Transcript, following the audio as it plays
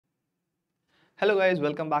Hello guys,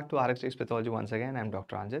 welcome back to RxDX Pathology once again. I'm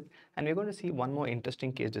Dr. Anjit and we're going to see one more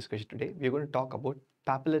interesting case discussion today. We're going to talk about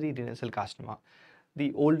papillary renal cell carcinoma,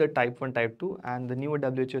 the older type 1, type 2, and the newer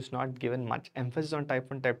WHO is not given much emphasis on type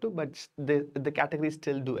 1, type 2, but the categories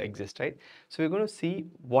still do exist, right? So we're going to see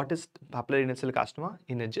what is papillary renal cell carcinoma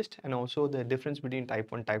in a gist, and also the difference between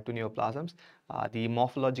type 1, type 2 neoplasms, the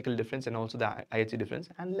morphological difference, and also the IHC difference.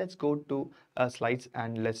 And let's go to slides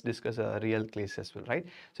and let's discuss a real case as well, right?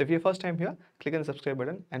 So if you're first time here, click on the subscribe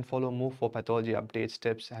button and follow more for pathology updates,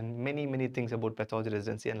 tips, and many things about pathology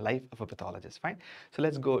residency and life of a pathologist. Fine. So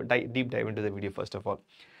let's go deep dive into the video first of all.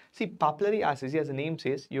 See, papillary RCC, as the name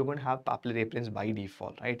says, you're going to have papillary appearance by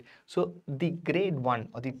default, right? So the grade 1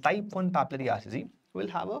 or the type 1 papillary RCC will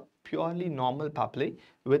have a purely normal papillary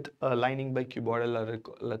with a lining by cuboidal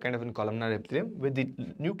or a kind of a columnar epithelium with the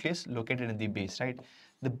nucleus located in the base, right?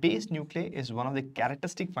 The base nuclei is one of the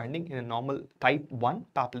characteristic finding in a normal type 1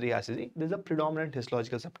 papillary RCC. There is a predominant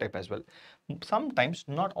histological subtype as well. Sometimes,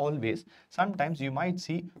 not always, sometimes you might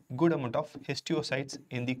see good amount of histiocytes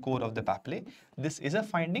in the core of the papillae. This is a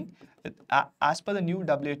finding. As per the new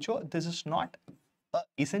WHO, this is not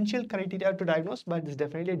essential criteria to diagnose, but it's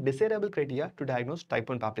definitely a desirable criteria to diagnose type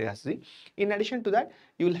 1 papillary RCC. In addition to that,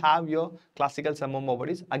 you will have your classical sum of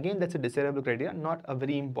bodies. Again, that's a desirable criteria, not a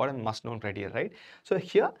very important must-known criteria, right? So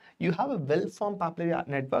here you have a well-formed papillary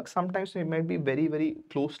network. Sometimes it might be very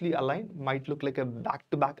closely aligned, might look like a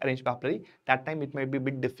back-to-back arranged papillary. That time it might be a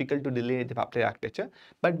bit difficult to delineate the papillary architecture.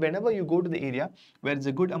 But whenever you go to the area where there's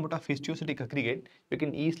a good amount of histiocytic aggregate, you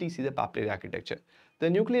can easily see the papillary architecture. The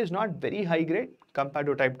nuclei is not very high grade compared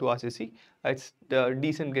to type 2 RCC. It's the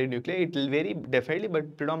decent grade nuclei. It will vary definitely,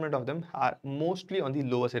 but predominant of them are mostly on the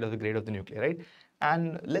lower side of the grade of the nuclei, right?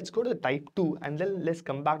 And let's go to the type 2 and then let's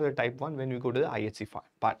come back to the type 1 when we go to the IHC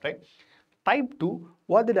part, right? Type 2,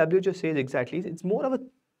 what the WHO says exactly is it's more of a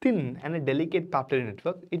thin and a delicate papillary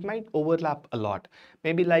network. It might overlap a lot.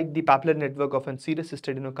 Maybe like the papillary network of a serous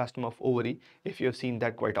cystadenocarcinoma of ovary, if you've seen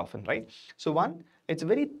that quite often, right? So one, it's a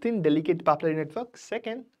very thin, delicate papillary network.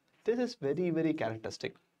 Second, this is very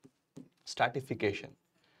characteristic. Stratification.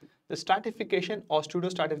 The stratification or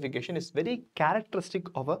pseudostratification is very characteristic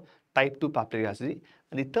of a type 2 papillary RCC.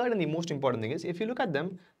 And the third and the most important thing is, if you look at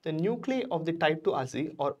them, the nuclei of the type 2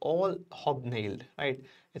 RCC are all hobnailed, right?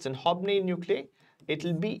 It's an hobnailed nuclei. It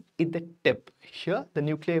will be at the tip. Here, the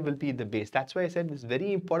nuclei will be at the base. That's why I said it's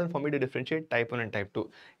very important for me to differentiate type 1 and type 2.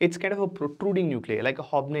 It's kind of a protruding nuclei, like a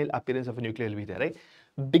hobnail appearance of a nuclei will be there, right?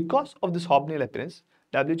 Because of this hobnail appearance,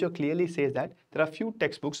 WHO clearly says that there are few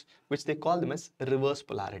textbooks which they call them as reverse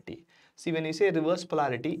polarity. See, when you say reverse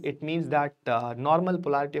polarity, it means that normal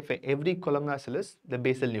polarity of every columnar cell is the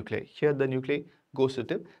basal nuclei. Here the nuclei goes to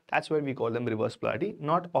tip. That's why we call them reverse polarity.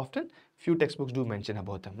 Not often, few textbooks do mention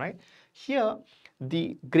about them, right? Here,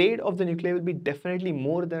 the grade of the nuclei will be definitely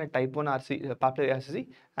more than a type 1 papillary RCC,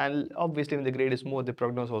 and obviously when the grade is more, the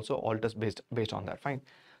prognosis also alters based on that, fine.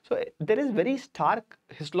 So there is very stark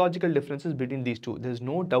histological differences between these two. There is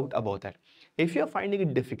no doubt about that. If you are finding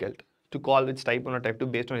it difficult to call which type 1 or type 2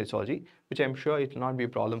 based on histology, which I'm sure it will not be a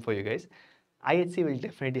problem for you guys, IHC will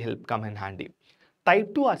definitely help come in handy.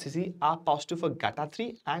 Type 2 RCC are positive for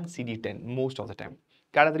GATA3 and CD10 most of the time.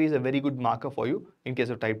 GATA3 is a very good marker for you in case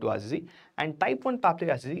of type 2 RCC, and type 1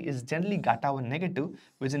 papillary RCC is generally GATA1 negative,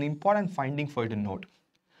 which is an important finding for you to note.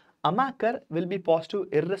 AMACR will be positive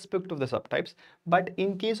irrespective of the subtypes, but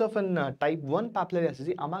in case of an type 1 papillary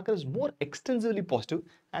RCC, AMACR is more extensively positive,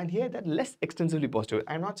 and here they're less extensively positive.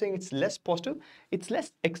 I'm not saying it's less positive, it's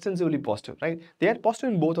less extensively positive, right? They are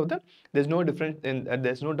positive in both of them. There's no difference in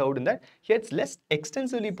there's no doubt in that. Here it's less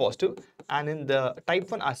extensively positive, and in the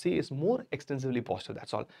type 1 RCC is more extensively positive.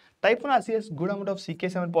 That's all. Type 1 RCC has good amount of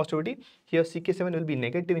CK7 positivity. Here CK7 will be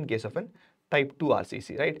negative in case of an type 2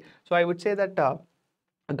 RCC, right? So I would say that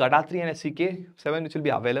GATA3 and a CK7 which will be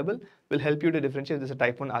available will help you to differentiate if this is a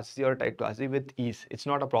type 1 RCC or a type 2 RCC with ease. It's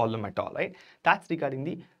not a problem at all, right? That's regarding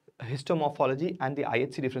the histomorphology and the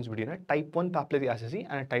IHC difference between a type 1 papillary RCC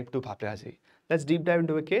and a type 2 papillary RCC. Let's deep dive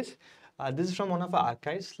into a case. This is from one of our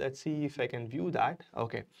archives. Let's see if I can view that.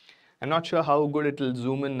 Okay. I'm not sure how good it will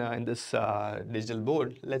zoom in this digital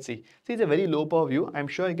board. Let's see. See, it's a very low power view. I'm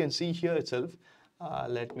sure you can see here itself.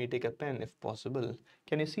 Let me take a pen if possible.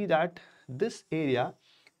 Can you see that this area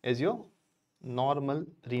is your normal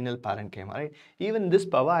renal parenchyma, right? Even this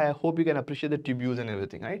power, I hope you can appreciate the tubules and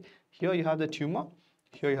everything, right? Here you have the tumor,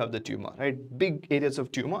 here you have the tumor, right? Big areas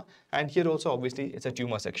of tumor, and here also obviously it's a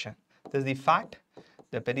tumor section. There's the fat,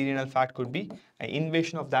 The perirenal fat could be an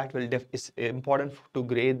invasion of that is important to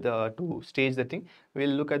grade to stage the thing. We'll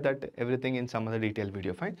look at that everything in some other detailed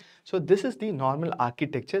video, fine. So this is the normal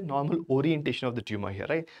architecture, normal orientation of the tumor here,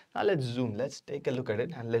 right? Now let's zoom, let's take a look at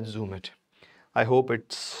it and let's zoom it. I hope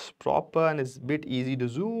it's proper and it's a bit easy to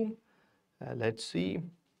zoom. Let's see.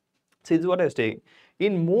 See, this is what I was saying.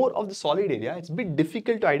 In more of the solid area, it's a bit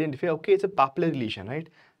difficult to identify, okay, it's a papillary lesion, right?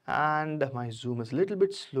 And my zoom is a little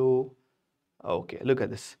bit slow. Okay, look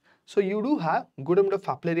at this. So you do have good amount of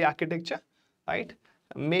papillary architecture, right?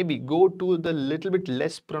 Maybe go to the little bit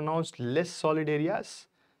less pronounced, less solid areas.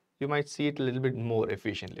 You might see it a little bit more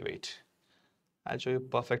efficiently. Wait, I'll show you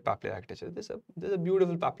perfect papillary architecture. This is a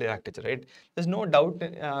beautiful papillary architecture, right? There's no doubt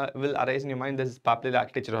will arise in your mind this is papillary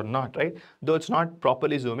architecture or not, right? Though it's not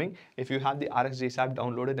properly zooming, if you have the RxJS app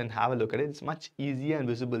downloaded and have a look at it, it's much easier and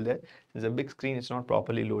visible there. There's a big screen, it's not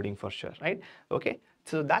properly loading for sure, right? Okay,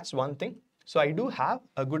 so that's one thing. So I do have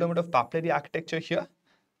a good amount of papillary architecture here,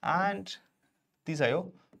 and these are your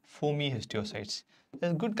foamy histiocytes.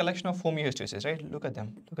 There's a good collection of foamy histiocytes, right? Look at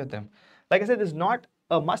them, look at them. Like I said, it's not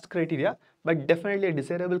a must criteria, but definitely a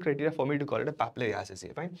desirable criteria for me to call it a papillary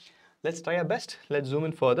RCC, fine? Let's try our best. Let's zoom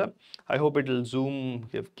in further. I hope it will zoom,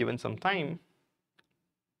 if given some time.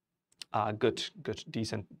 Good,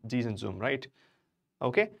 decent zoom, right?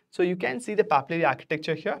 Okay, so you can see the papillary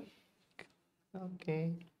architecture here.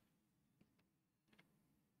 Okay.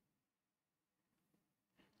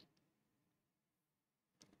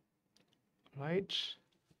 Right,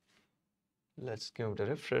 let's give it a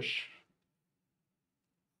refresh.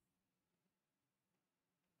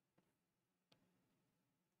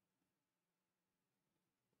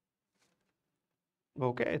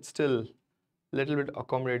 Okay, it's still a little bit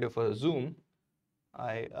accommodative for the zoom.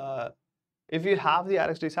 If you have the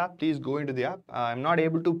RxJS app, please go into the app. I'm not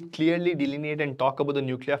able to clearly delineate and talk about the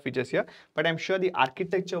nuclear features here, but I'm sure the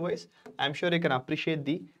architecture wise, I'm sure you can appreciate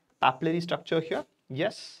the papillary structure here.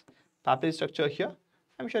 Yes, papillary structure here.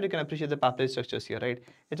 I'm sure you can appreciate the papillary structures here, right?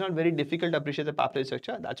 It's not very difficult to appreciate the papillary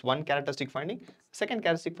structure. That's one characteristic finding. Second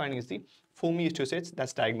characteristic finding is the foamy histiocytes.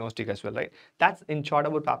 That's diagnostic as well, right? That's in short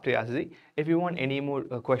about papillary RCC. If you want any more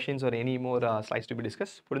questions or any more slides to be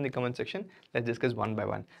discussed, put in the comment section. Let's discuss one by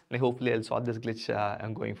one. And hopefully I'll solve this glitch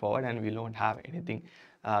going forward, and we won't have anything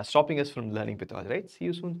stopping us from learning pathology, right? See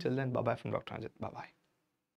you soon. Till then, bye-bye from Dr. Anjit. Bye-bye.